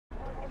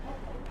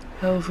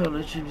Hello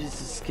fellow tributes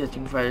to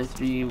Sketching Fire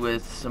 3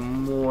 with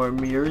some more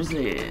Mirror's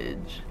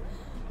Edge,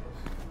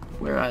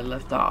 where I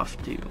left off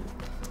to.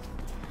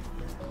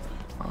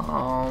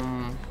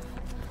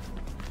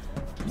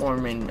 More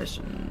main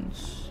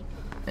missions,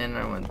 and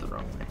I went the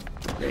wrong way.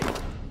 Great.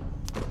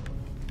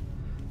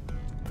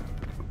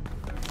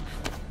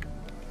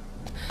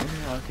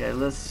 Okay,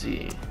 let's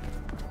see.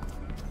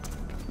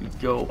 We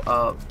go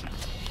up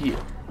here.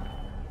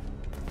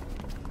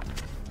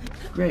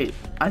 Great.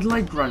 I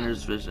like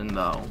Runner's Vision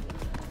though.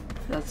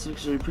 That's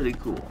actually pretty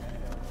cool.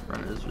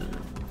 Runner's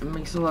Vision. It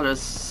makes a lot of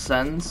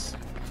sense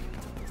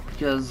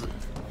because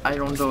I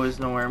don't always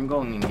know where I'm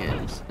going in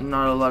games, and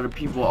not a lot of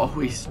people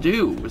always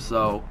do.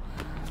 So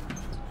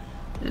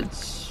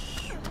it's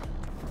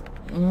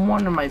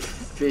one of my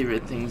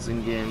favorite things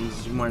in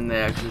games when they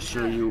actually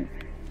show you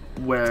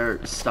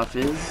where stuff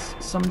is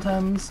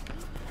sometimes,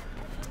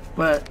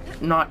 but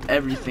not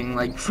everything.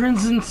 Like for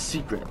instance,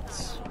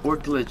 secrets or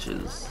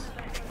glitches.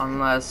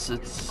 Unless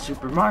it's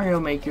Super Mario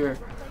Maker,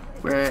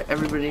 where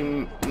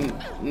everybody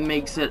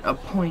makes it a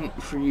point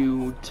for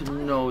you to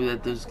know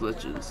that there's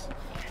glitches.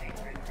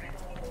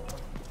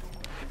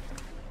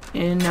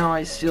 And now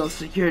I steal a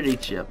security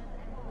chip.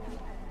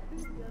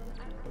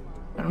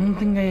 I don't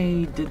think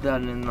I did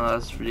that in the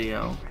last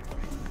video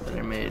that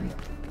I made.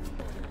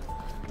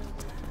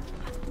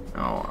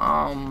 Oh,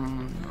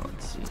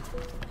 let's see.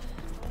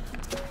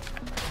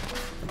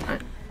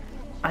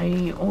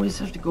 I always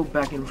have to go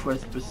back and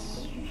forth, but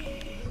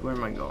where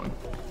am I going?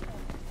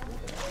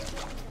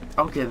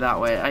 Okay, that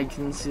way. I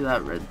can see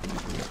that red thing.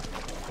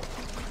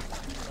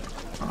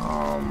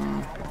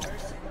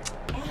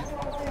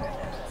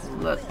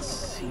 Let's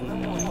see.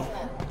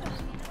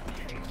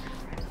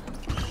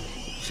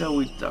 Shall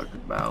we talk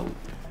about?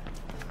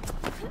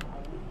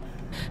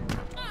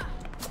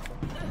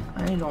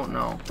 I don't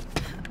know.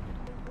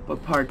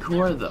 But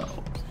parkour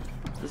though.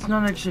 It's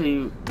not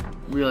actually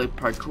really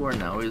parkour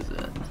now, is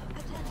it?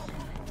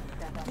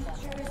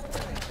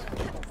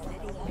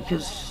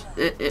 Because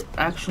it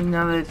actually,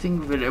 now that I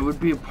think of it, it would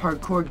be a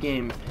parkour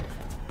game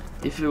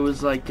if it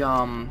was like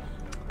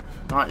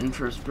not in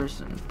first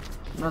person.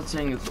 I'm not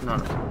saying it's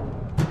not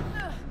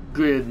a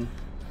good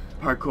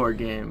parkour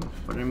game,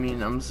 but I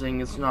mean I'm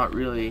saying it's not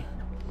really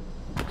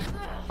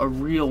a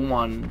real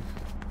one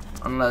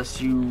unless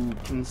you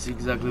can see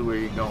exactly where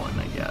you're going,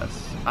 I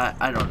guess.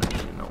 I don't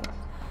actually know.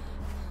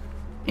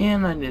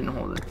 And I didn't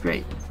hold it.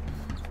 Great.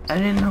 I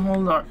didn't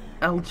hold our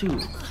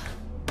L2.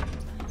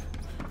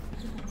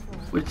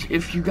 Which,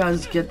 if you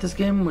guys get this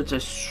game, which I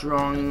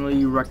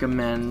strongly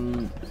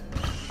recommend,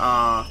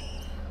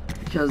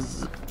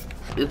 because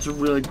it's a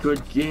really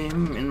good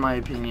game, in my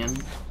opinion.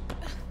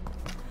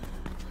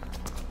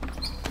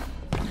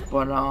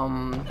 But,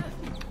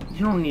 you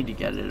don't need to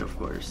get it, of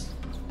course.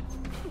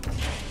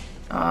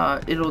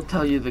 It'll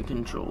tell you the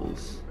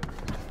controls.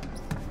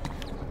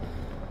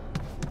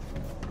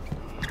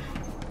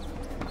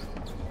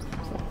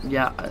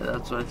 Yeah,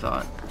 that's what I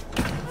thought.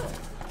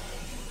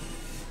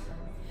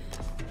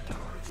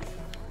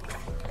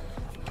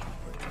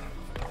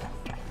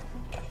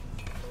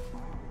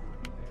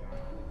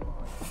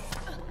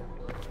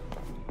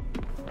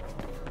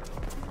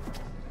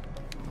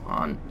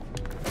 On.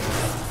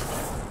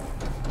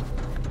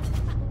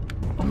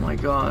 Oh my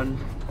god.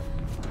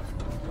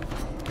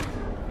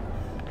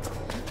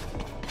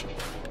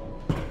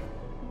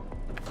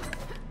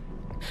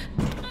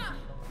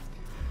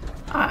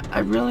 I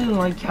really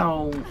like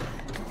how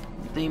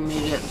they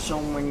made it so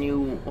when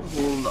you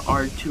hold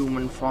R2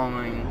 when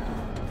falling,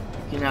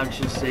 you can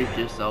actually save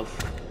yourself.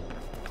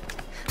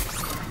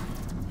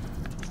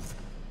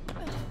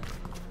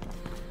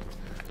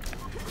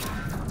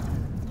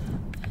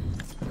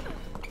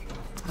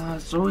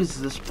 It's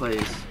always this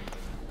place.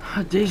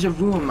 Deja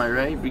vu, am I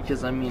right?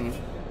 Because I mean,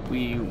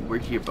 we were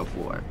here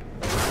before.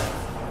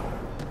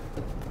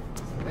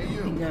 I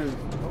think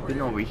I've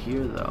been over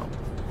here though.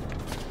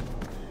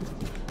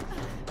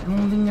 I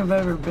don't think I've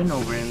ever been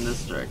over in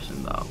this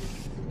direction though.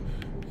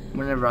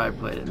 Whenever I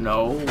played it.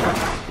 No,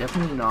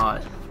 definitely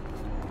not.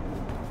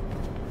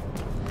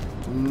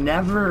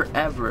 Never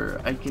ever.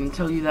 I can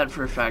tell you that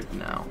for a fact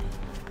now.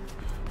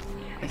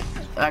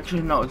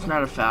 Actually, no, it's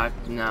not a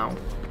fact now.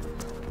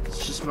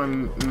 It's just my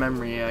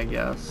memory, I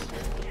guess.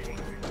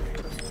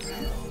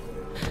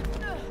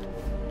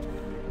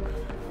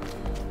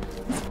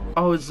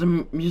 Oh, is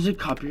the music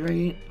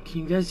copyright?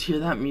 Can you guys hear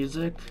that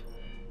music?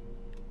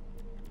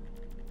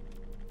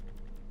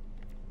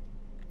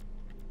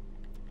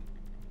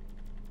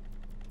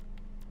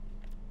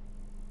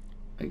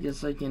 I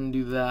guess I can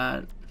do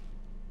that.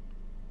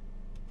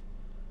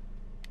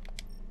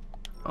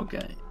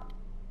 Okay.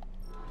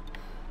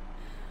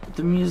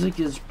 The music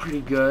is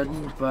pretty good,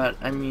 but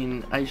I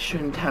mean, I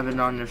shouldn't have it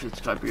on if it's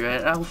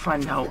copyrighted. I'll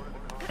find out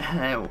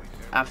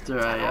after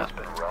I,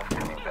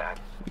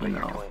 you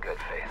know,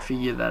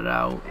 figure that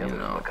out, you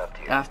know.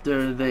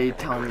 After they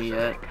tell me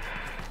it,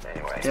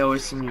 they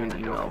always send you an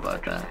email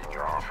about that.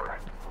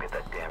 Get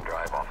that damn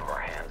drive off of our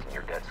hands and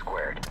you're dead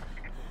squared.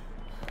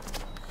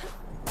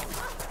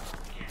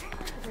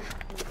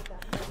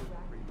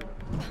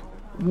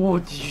 Whoa,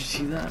 did you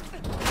see that?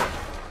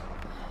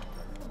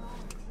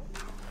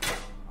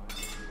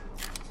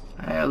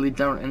 I highly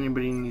doubt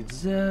anybody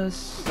needs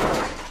this.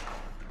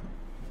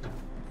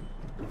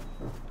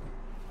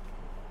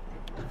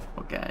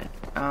 Okay.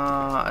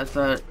 I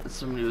thought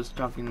somebody was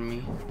talking to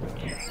me.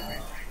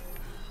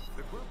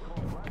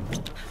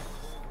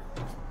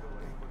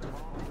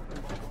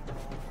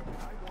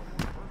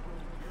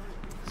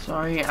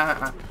 Sorry,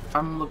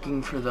 I'm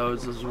looking for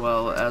those as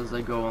well as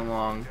I go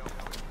along.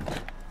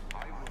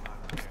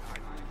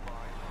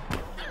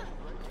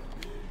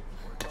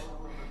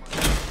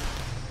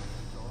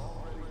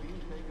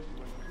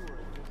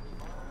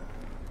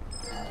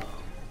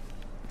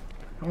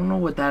 I don't know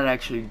what that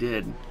actually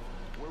did.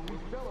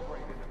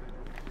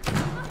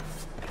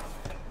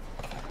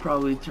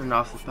 Probably turned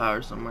off the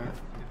power somewhere.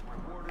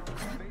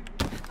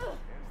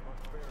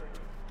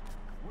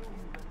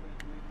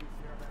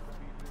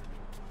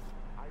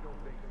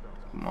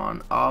 Come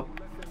on, up.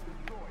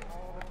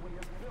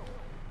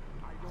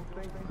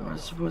 Am I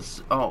supposed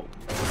to, oh.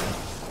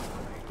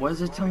 Why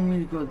is it telling me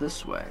to go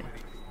this way?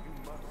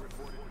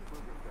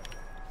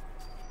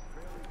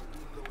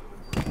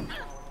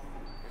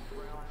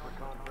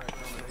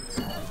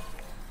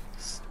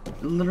 It's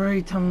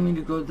literally telling me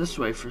to go this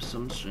way for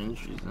some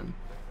strange reason.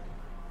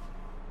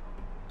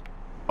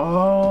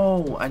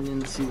 Oh, I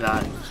didn't see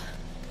that.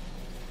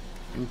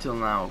 Until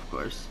now, of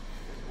course.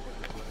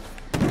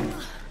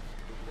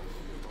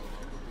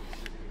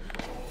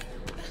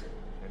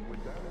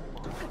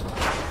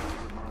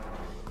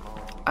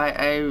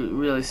 I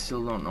really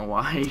still don't know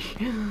why.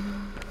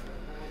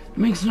 It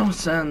makes no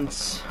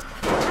sense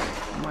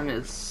when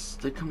it's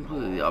the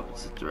completely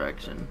opposite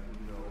direction.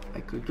 I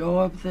could go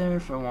up there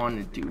if I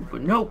wanted to,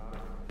 but nope.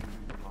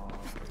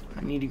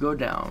 I need to go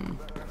down.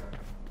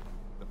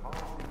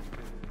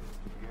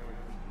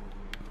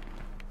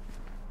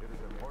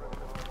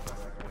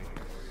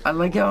 I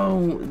like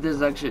how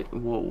there's actually,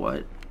 whoa,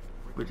 what?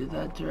 Where did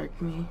that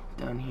direct me?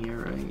 Down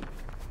here, right?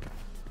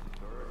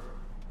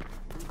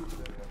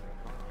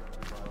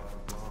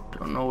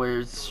 Don't know where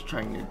it's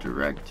trying to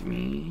direct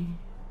me.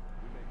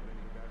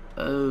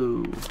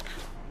 Oh.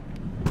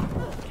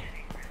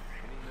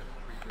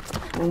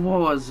 Well, what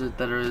was it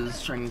that it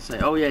was trying to say?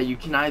 Oh yeah, you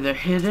can either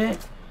hit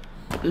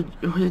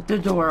the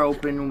door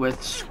open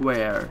with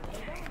square.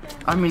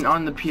 I mean,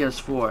 on the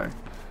PS4.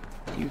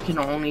 You can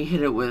only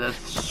hit it with a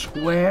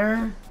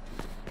square.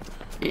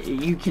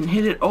 You can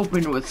hit it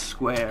open with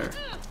square.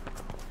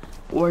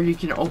 Or you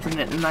can open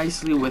it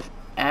nicely with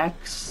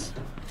X.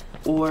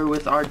 Or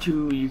with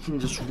R2, you can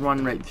just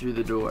run right through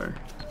the door.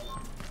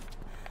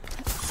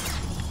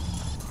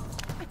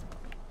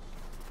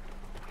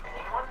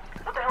 Anyone?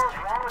 What the hell is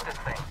wrong with this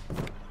thing?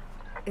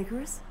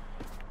 Icarus?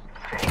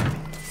 Hey,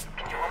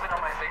 can you open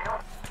on my signal?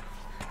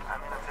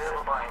 I'm in a bit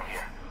of a bind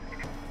here.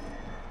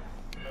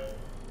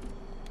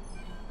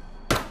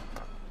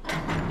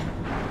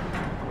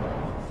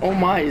 Oh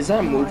my, is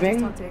that I just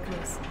moving? talked to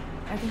Icarus.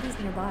 I think he's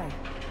nearby.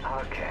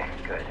 Okay,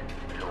 good.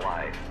 He's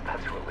alive.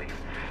 That's a relief.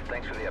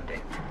 Thanks for the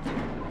update.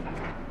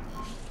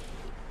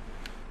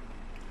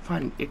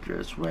 Find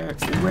Icarus. Where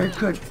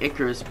could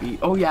Icarus be?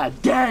 Oh yeah,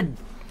 dead!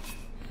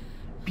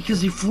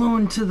 Because he flew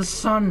into the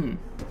sun.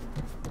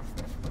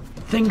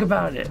 Think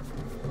about it.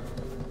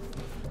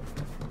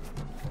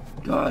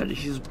 God,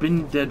 he's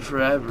been dead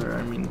forever.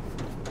 I mean,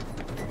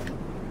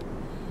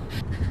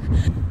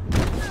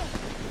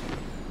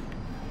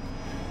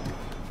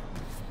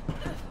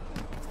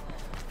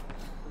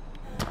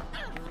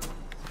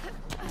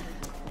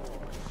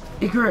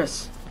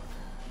 Icarus!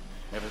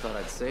 Never thought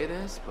I'd say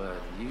this, but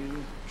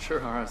you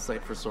sure are a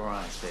sight for sore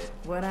eyes, Faith.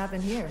 What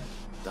happened here?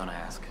 Don't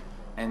ask.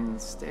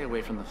 And stay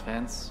away from the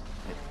fence.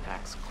 It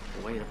packs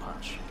quite a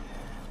punch.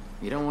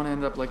 You don't want to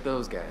end up like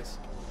those guys.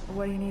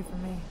 What do you need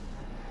from me?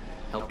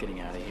 Help getting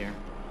out of here.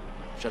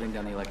 Shutting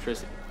down the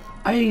electricity.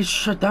 I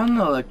shut down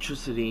the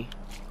electricity.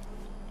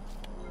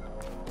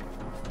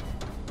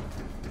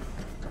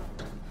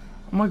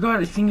 Oh my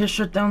god, I think I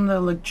shut down the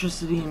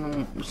electricity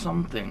in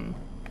something.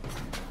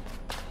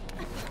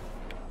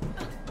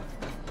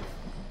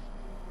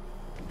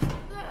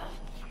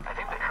 I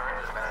think the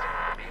current is messing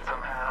with the beat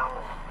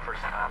somehow.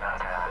 First time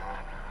that's happened.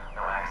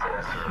 No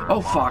access or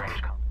Oh fuck.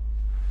 long-range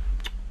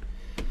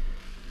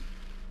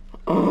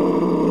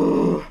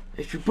Oh,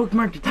 if you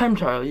bookmark the time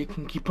trial, you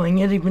can keep playing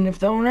it even if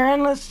the owner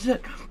unlists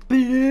it.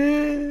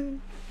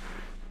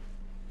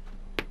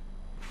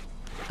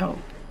 Oh.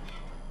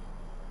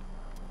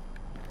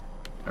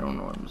 I don't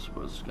know where I'm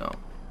supposed to go.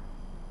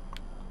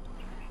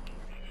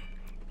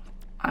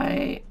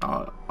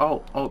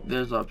 Oh,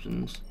 there's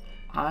options.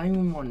 I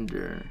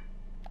wonder.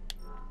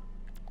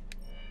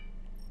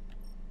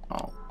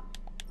 Oh.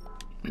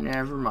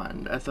 Never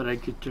mind. I thought I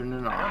could turn it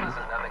I know on. this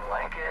is nothing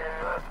like it,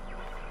 but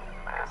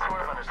I can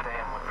sort of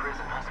understand what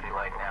prison must be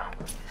like now.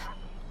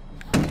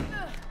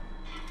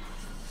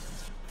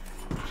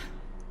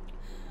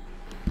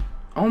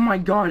 Oh my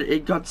god,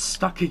 it got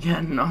stuck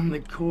again on the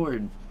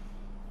cord.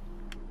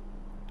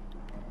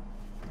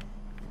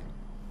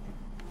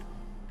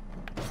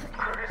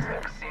 Curtis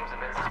seems a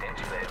bit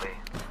stingy lately.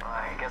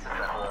 I guess it's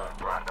that whole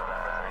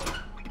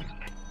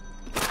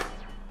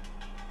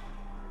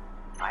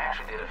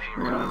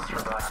was for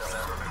that? Black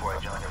November before I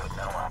joined it with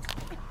Noah.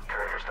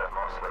 Courier stuff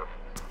mostly.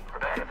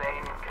 Rebecca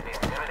Thane can be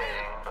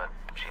intimidating, but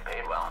she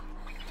paid well.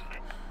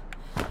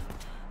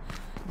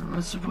 Where am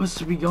I supposed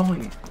to be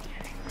going?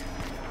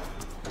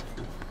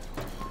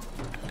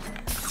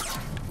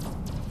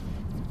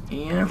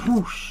 And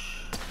whoosh.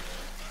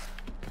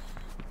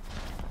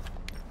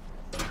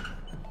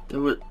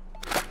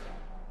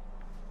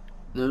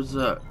 There's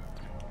a...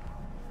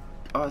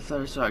 Oh, I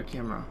thought I saw a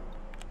camera.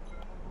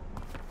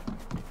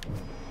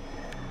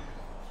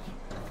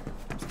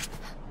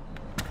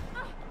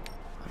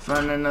 I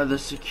found another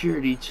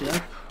security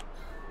chip.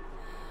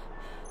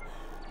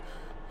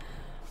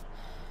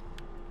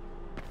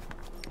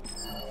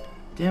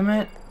 Damn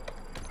it.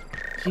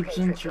 Keeps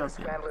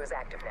interrupting. Scrambler is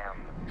active now.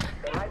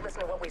 They might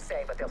listen to what we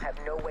say, but they'll have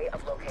no way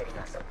of locating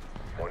us.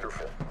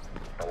 Wonderful.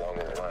 How long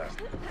will it last?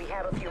 We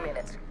have a few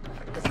minutes.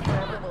 The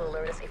Scrambler will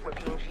alert us if we're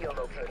being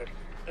geolocated.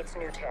 It's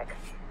new tech.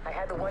 I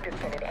had the Wonder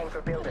Twin at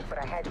Anchor build it, but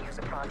I had to use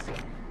a proxy.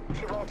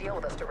 She won't deal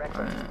with us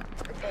directly.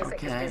 The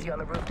Tasek is okay. busy on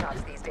the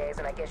rooftops these days,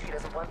 and I guess she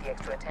doesn't want the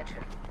extra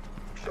attention.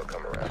 She'll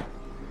come around.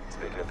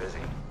 Speaking of busy,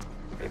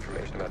 the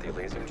information about the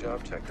Elysium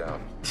job checked out.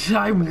 Did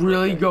I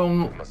really go...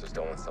 Must have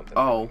stolen something.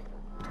 Oh.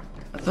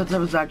 I thought that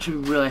was actually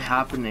really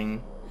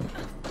happening.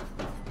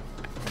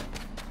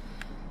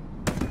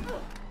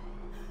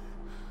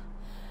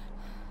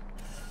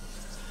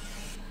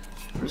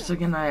 For a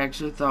second, I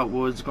actually thought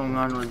what was going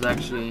on was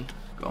actually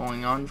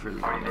going on for the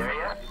Are you there game.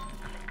 yet?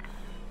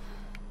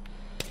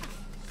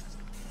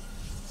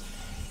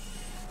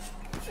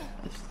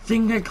 I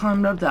think I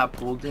climbed up that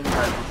pole, didn't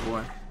I,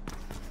 before?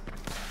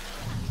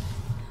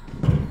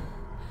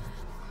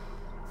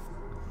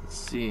 Let's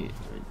see,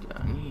 right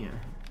down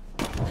here.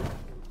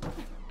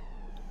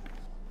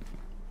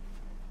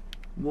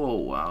 Whoa,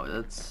 wow,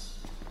 that's...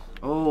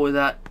 Oh,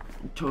 that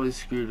totally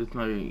screwed with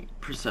my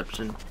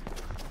perception.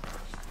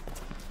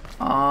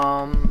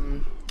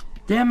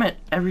 Damn it,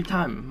 every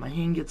time. My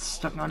hand gets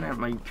stuck on it,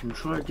 my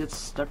controller gets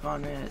stuck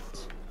on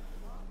it.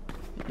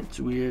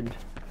 It's weird.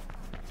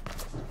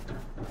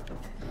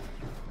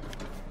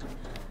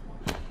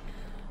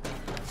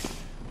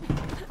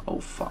 Oh,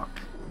 fuck.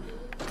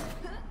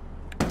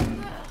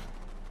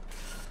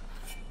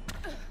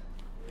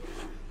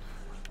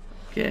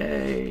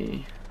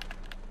 Okay.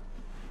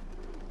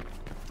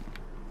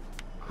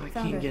 I Found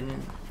can't it, get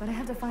in. but I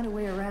have to find a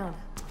way around.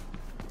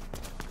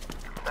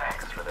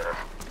 Thanks for this.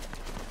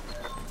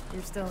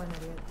 You're still an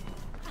idiot.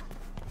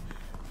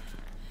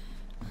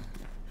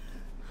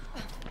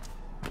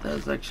 That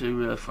was actually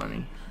really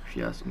funny, if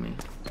you ask me.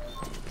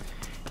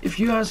 If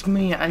you ask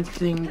me, I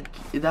think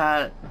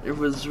that it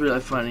was really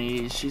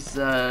funny. She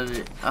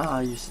said,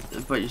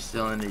 but you're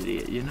still an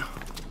idiot, you know?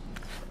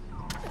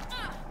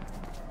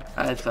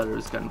 I thought it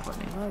was kind of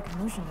funny. A lot of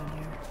commotion down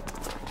here.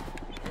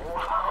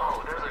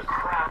 Whoa, there's a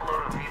crap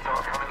load of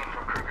VTOL coming in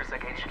from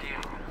KrugerSec HQ.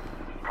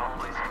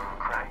 Probably some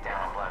crackdown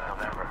on Black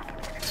November.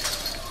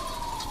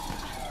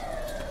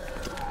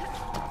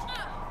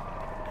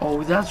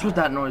 Oh, that's what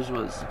that noise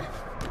was.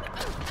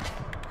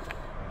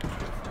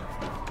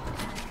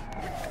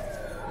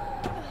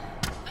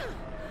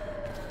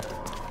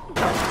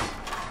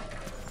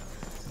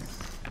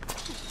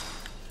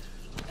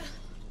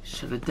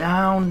 Shut it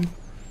down.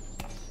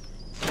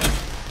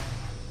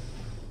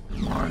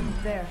 Come on.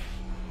 There.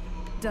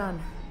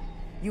 Done.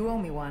 You owe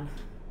me one.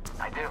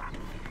 I do.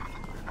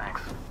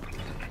 Thanks.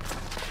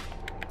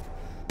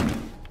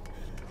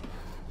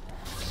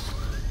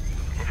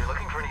 If you're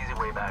looking for an easy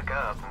way back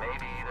up,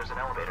 maybe there's an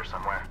elevator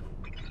somewhere.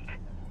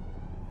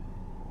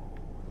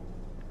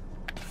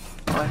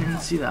 Oh, I didn't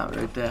see that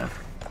right there.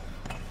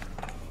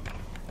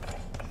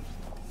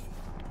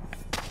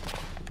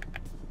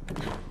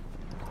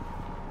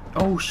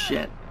 Oh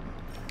shit.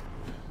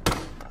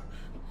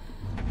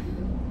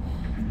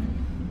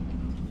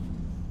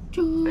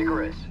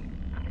 Icarus,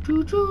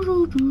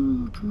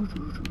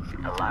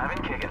 alive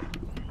and kicking.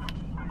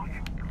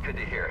 Good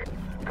to hear it.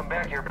 Come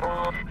back here,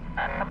 Paul.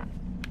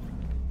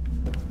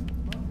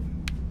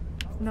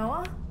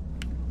 Noah?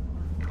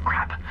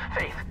 Crap,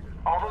 Faith.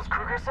 All those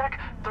KrugerSec,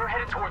 they're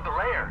headed toward the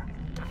lair.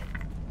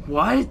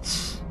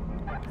 What?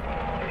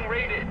 Being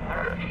raided.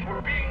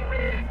 We're being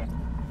raided.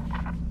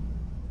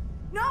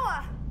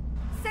 Noah!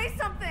 Say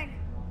something!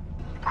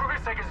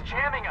 KrugerSec is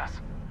jamming us.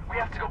 We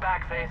have to go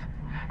back, Faith.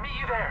 Meet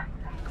you there.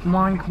 Come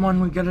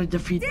on, we gotta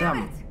defeat Damn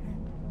them.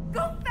 it!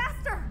 Go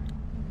faster!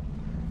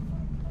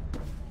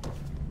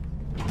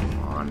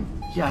 Come on.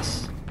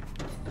 Yes.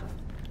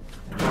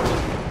 Faith,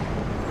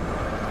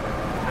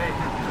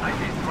 I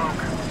see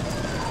smoke.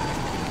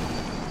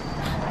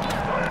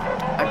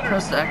 I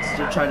pressed X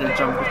to try to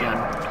jump again.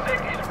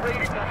 Sec is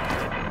raiding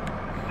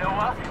us.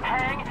 Noah,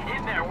 hang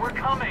in there. We're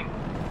coming.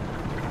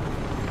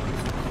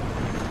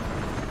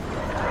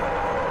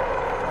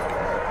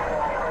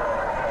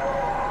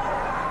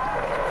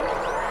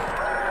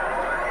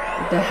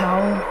 What the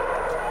hell?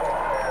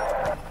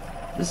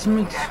 This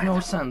makes no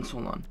sense.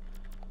 Hold on.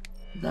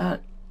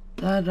 That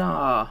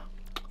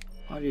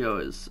audio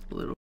is a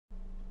little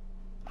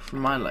for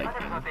my I never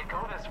liking. thought they'd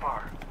go this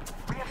far.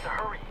 We have to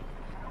hurry.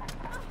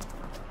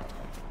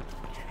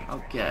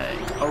 Okay.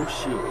 Oh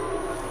shoot.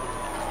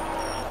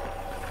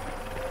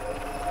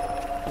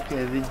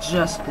 Okay, they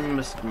just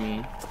missed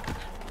me.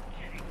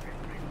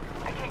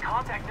 I can't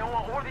contact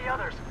Noah or the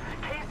others.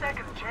 KSEC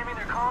is jamming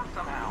their comms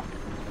somehow.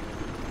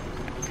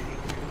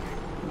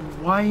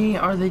 Why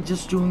are they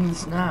just doing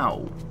this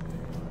now?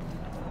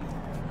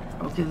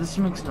 Okay, this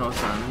makes no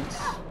sense.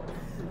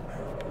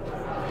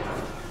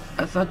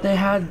 I thought they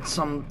had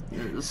some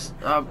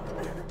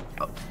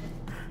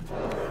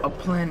a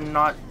plan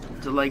not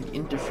to like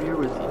interfere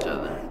with each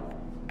other.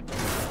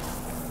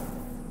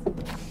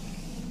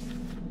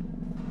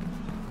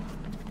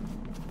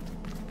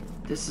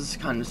 This is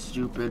kind of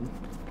stupid.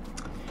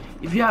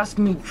 If you ask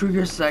me,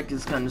 KrugerSec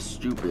is kind of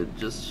stupid.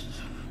 Just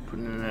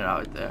putting it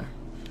out there.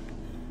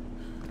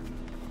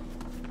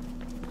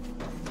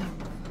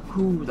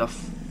 Who the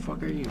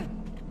fuck are you?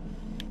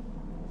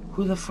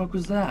 Who the fuck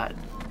was that?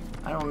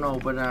 I don't know,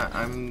 but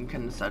I'm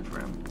kind of sad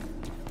for him.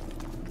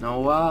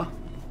 Noah?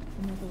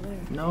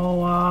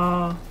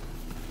 Noah?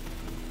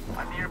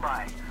 I'm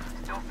nearby.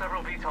 Still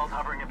several VTOLs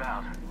hovering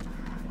about.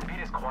 The beat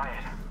is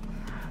quiet.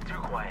 Too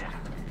quiet.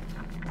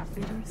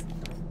 Icarus?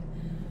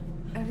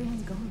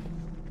 Everyone's gone.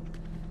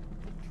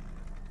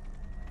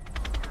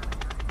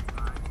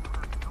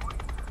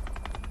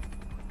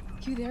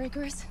 You there,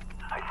 Icarus?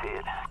 I see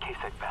it.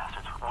 KSEC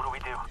bastards. What do we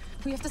do?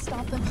 We have to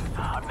stop them.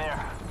 I'm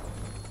there.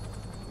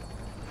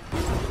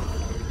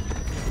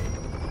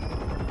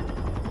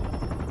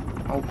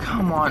 Oh,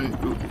 come on.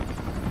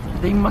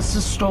 They must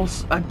have stole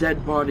a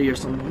dead body or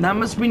something. That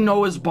must be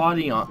Noah's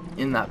body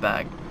in that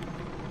bag.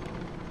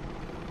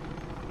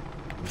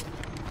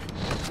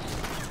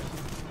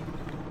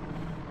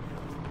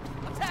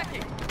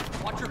 Attacking!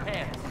 Watch your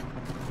hands.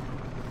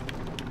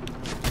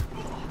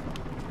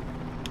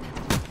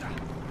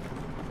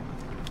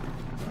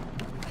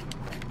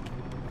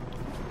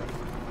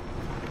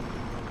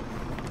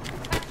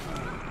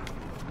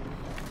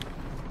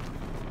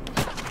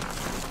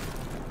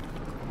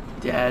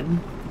 Dead.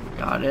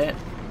 Got it.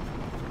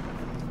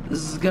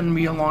 This is gonna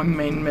be a long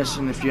main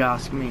mission if you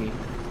ask me.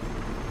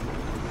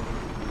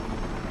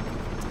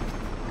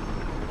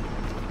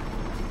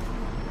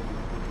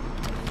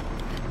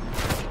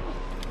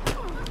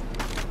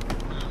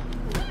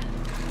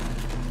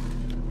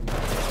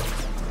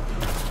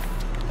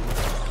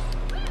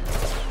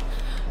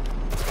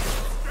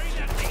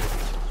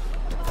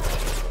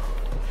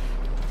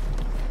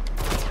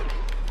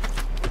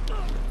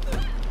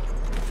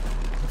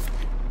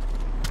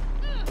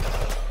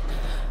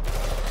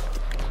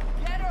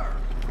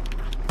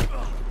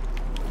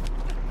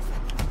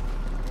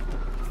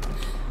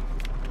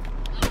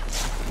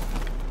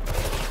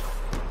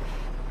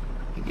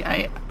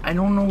 I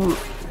don't know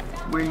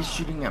where he's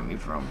shooting at me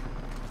from.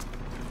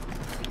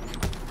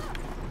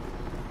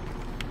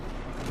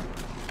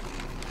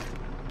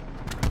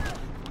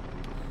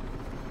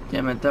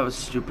 Damn it, that was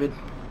stupid.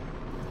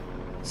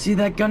 See,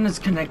 that gun is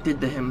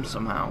connected to him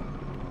somehow.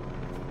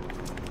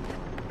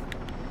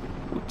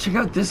 Check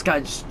out this guy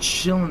just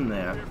chilling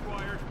there.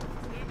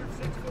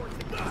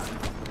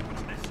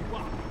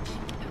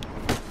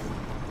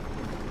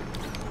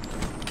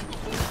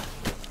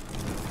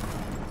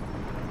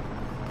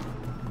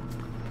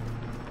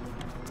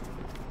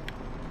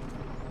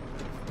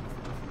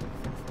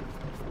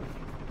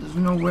 There's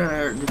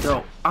nowhere to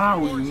go.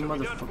 Ow, you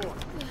motherfucker.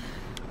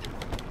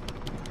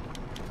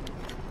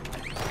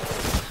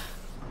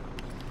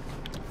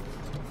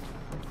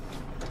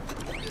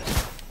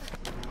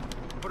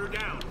 Put her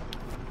down.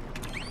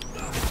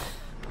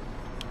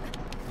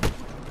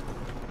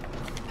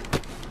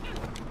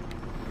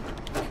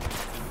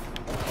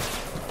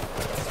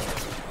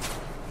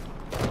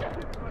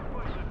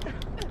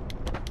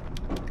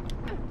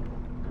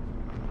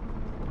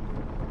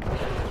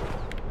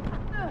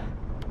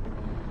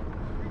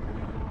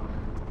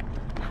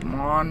 Come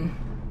on.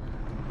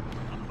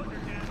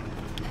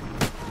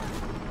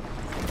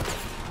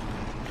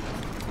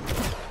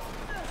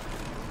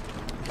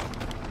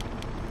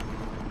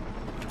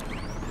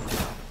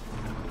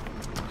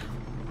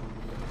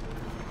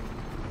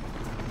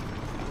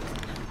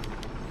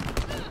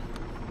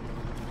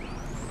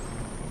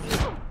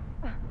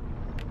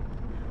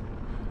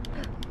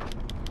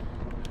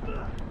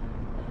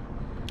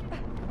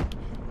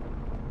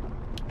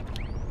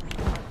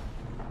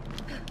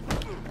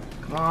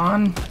 Come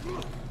on.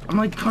 I'm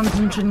like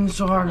concentrating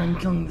so hard on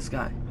killing this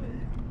guy.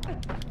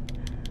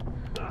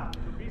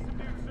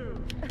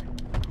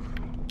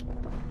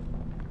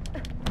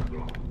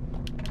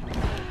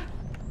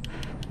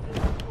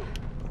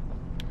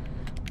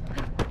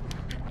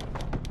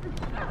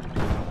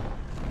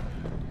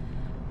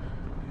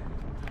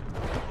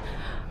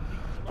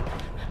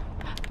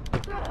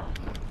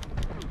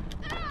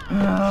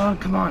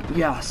 Come on.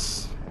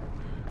 Yes.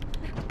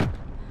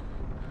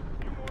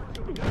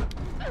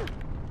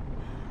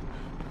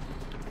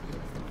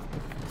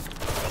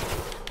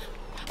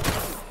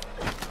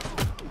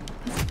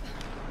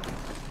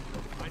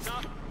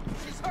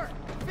 She's hurt.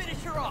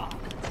 Finish her off.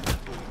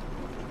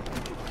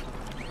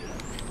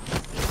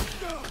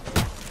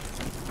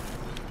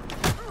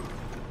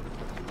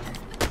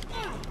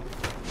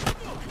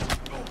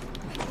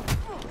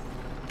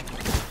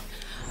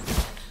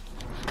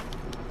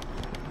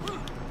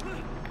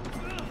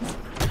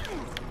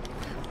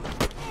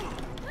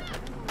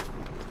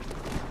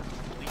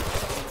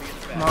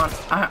 Come on,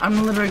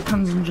 I'm literally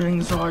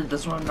concentrating so hard,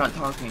 that's why I'm not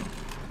talking.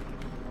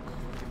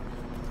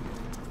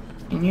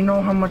 And you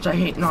know how much I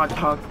hate not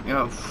talking.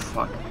 Oh,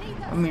 fuck.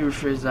 Let me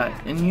rephrase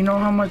that. And you know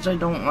how much I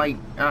don't like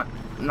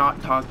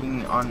not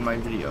talking on my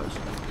videos.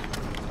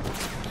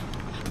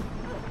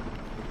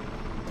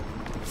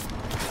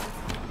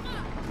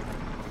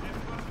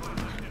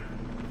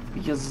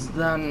 Because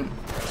then,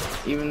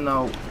 even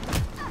though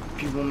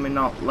people may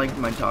not like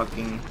my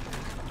talking,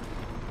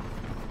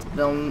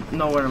 they'll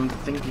know what I'm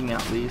thinking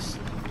at least.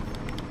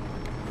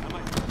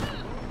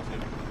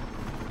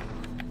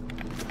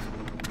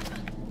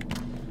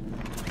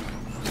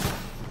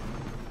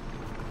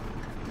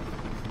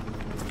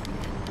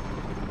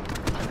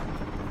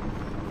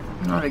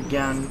 Not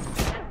again.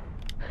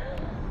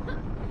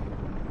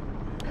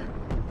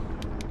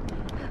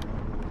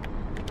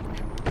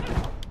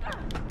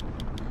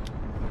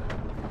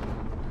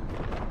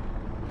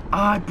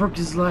 Ah, I broke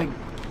his leg.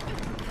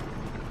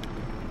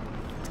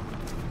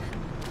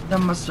 That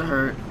must have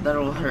hurt.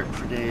 That'll hurt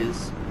for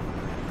days.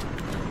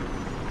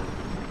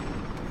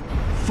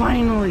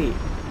 Finally!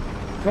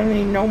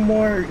 Finally, no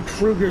more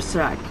Kruger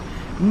sack.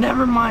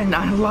 Never mind,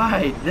 I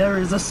lied. There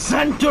is a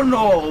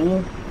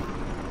sentinel!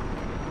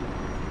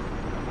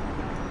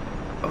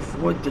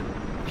 Of what the...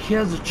 He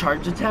has a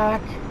charge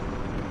attack?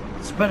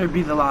 This better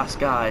be the last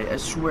guy, I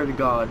swear to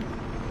God.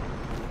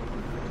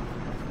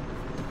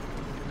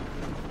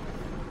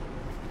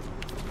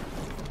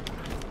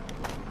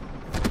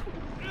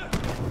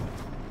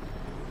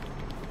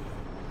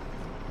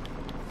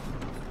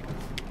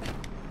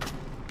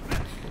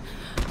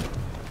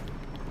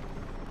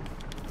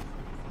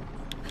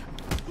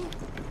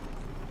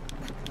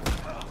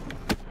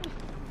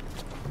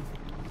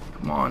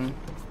 Come on.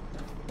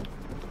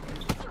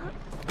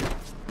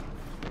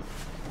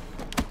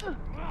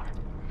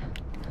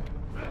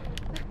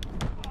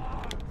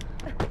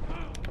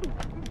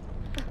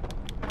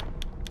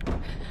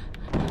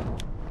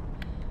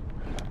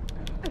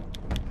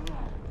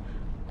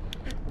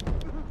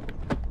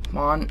 Come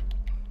on.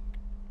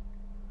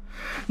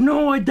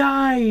 No, I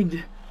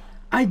died!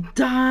 I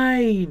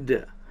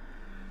died!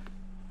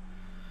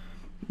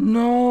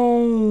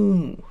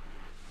 No!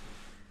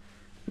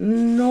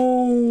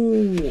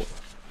 No!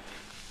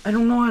 I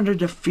don't know how to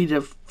defeat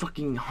a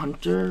fucking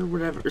hunter,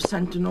 whatever,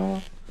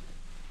 sentinel.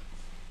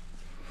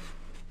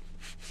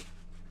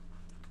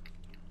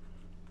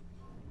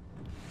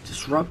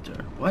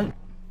 Disruptor, what?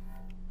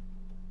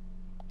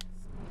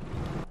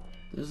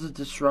 There's a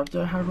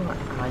disruptor? How do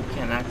I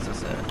can't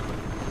access it.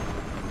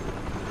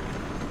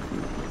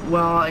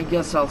 Well, I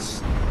guess I'll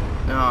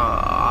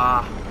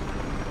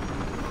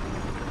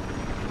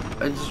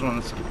I just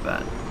want to skip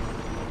that.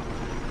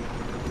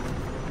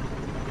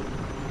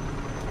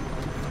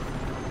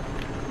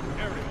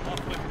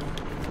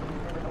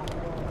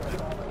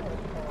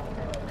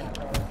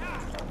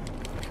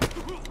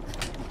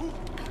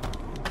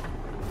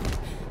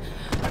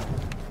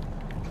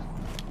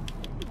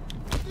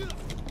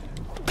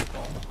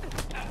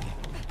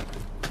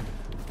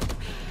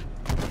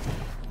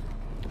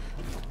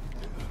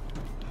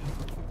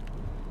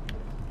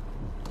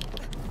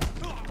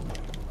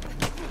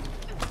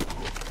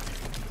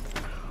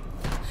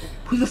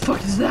 Who the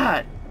fuck is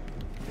that?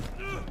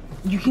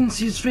 You can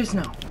see his face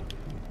now.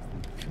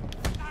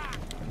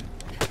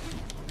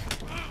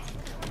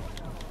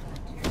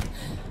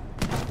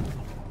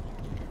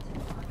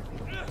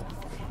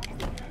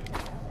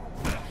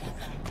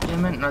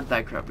 Damn it, not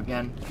that crap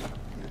again.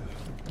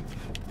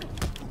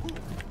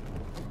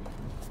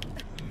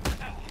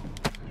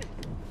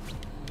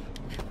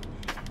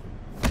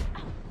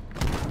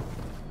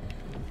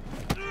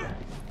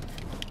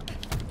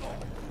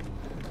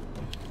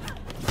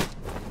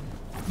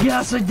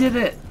 Yes, I did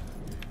it!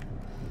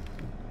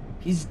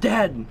 He's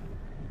dead.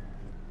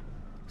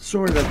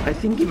 Sort of. I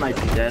think he might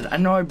be dead. I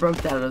know I broke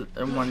that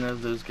one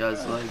of those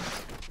guys'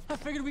 legs. I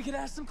figured we could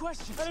ask some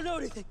questions. I don't know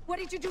anything. What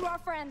did you do to our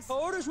friends? Our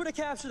orders were to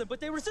capture them, but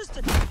they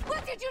resisted.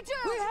 What did you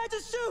do? We had to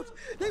shoot!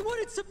 They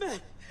wouldn't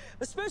submit!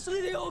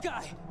 Especially the old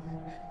guy.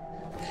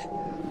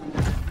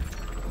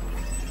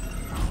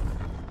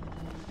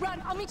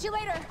 Run, I'll meet you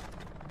later.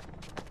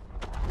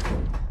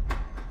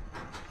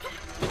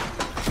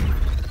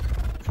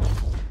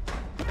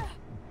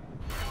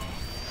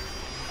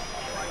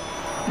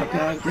 Okay,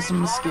 I guess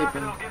I'm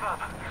escaping. Don't give up.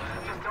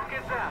 Just don't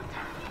get zapped.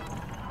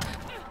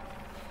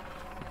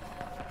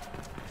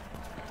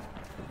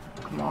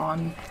 Come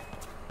on.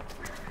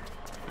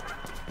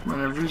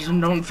 Runner vision,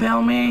 don't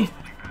fail me!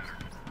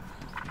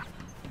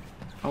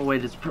 Oh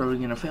wait, it's probably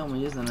gonna fail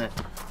me, isn't it?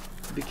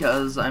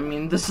 Because, I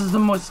mean, this is the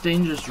most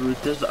dangerous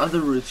route. There's other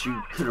routes you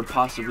could have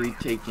possibly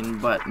taken,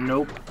 but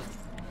nope.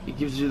 It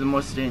gives you the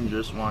most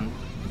dangerous one.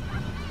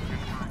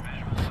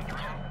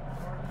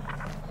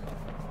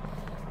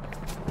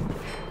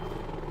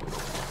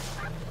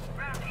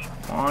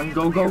 Come on,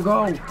 go, go,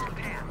 go!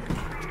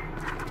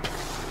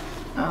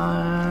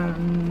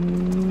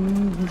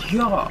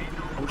 Yeah.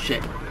 Oh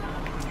shit.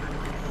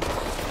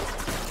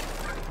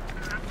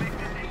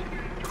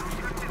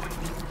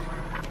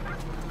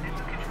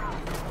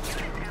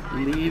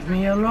 Leave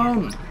me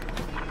alone.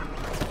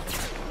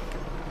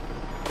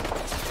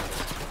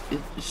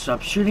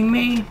 Stop shooting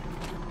me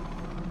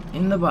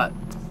in the butt.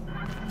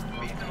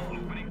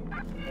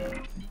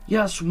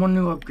 Yes, one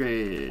new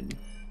upgrade.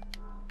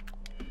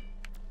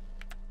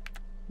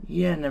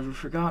 Yeah, never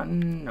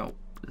forgotten. Nope,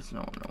 that's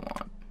not what I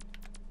want.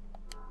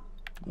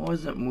 What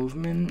was it?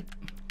 Movement?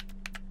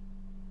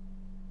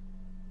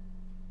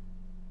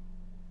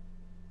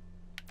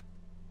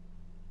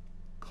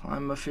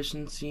 Climb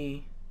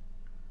efficiency?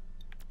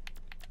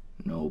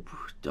 Nope.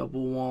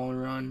 Double wall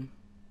run.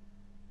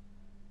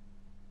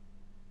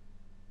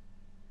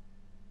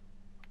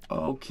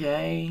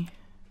 Okay.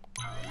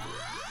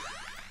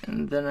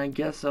 And then I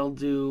guess I'll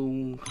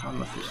do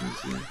climb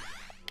efficiency.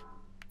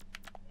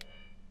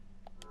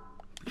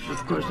 Which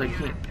of course I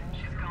can't.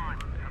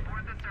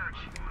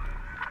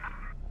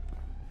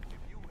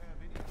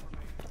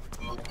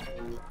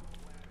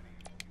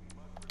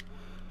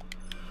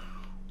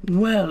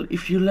 Well,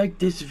 if you like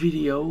this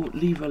video,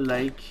 leave a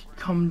like,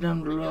 comment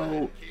down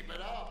below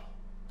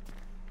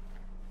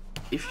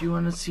if you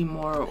want to see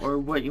more or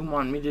what you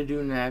want me to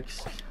do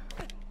next.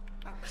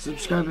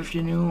 Subscribe if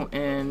you're new,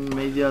 and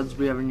may the odds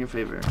be ever in your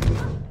favor.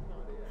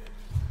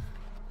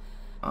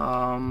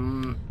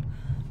 I'm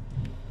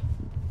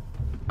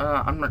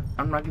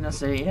not gonna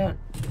say it yet,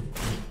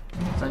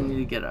 so I need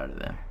to get out of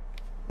there.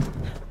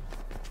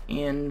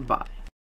 And bye.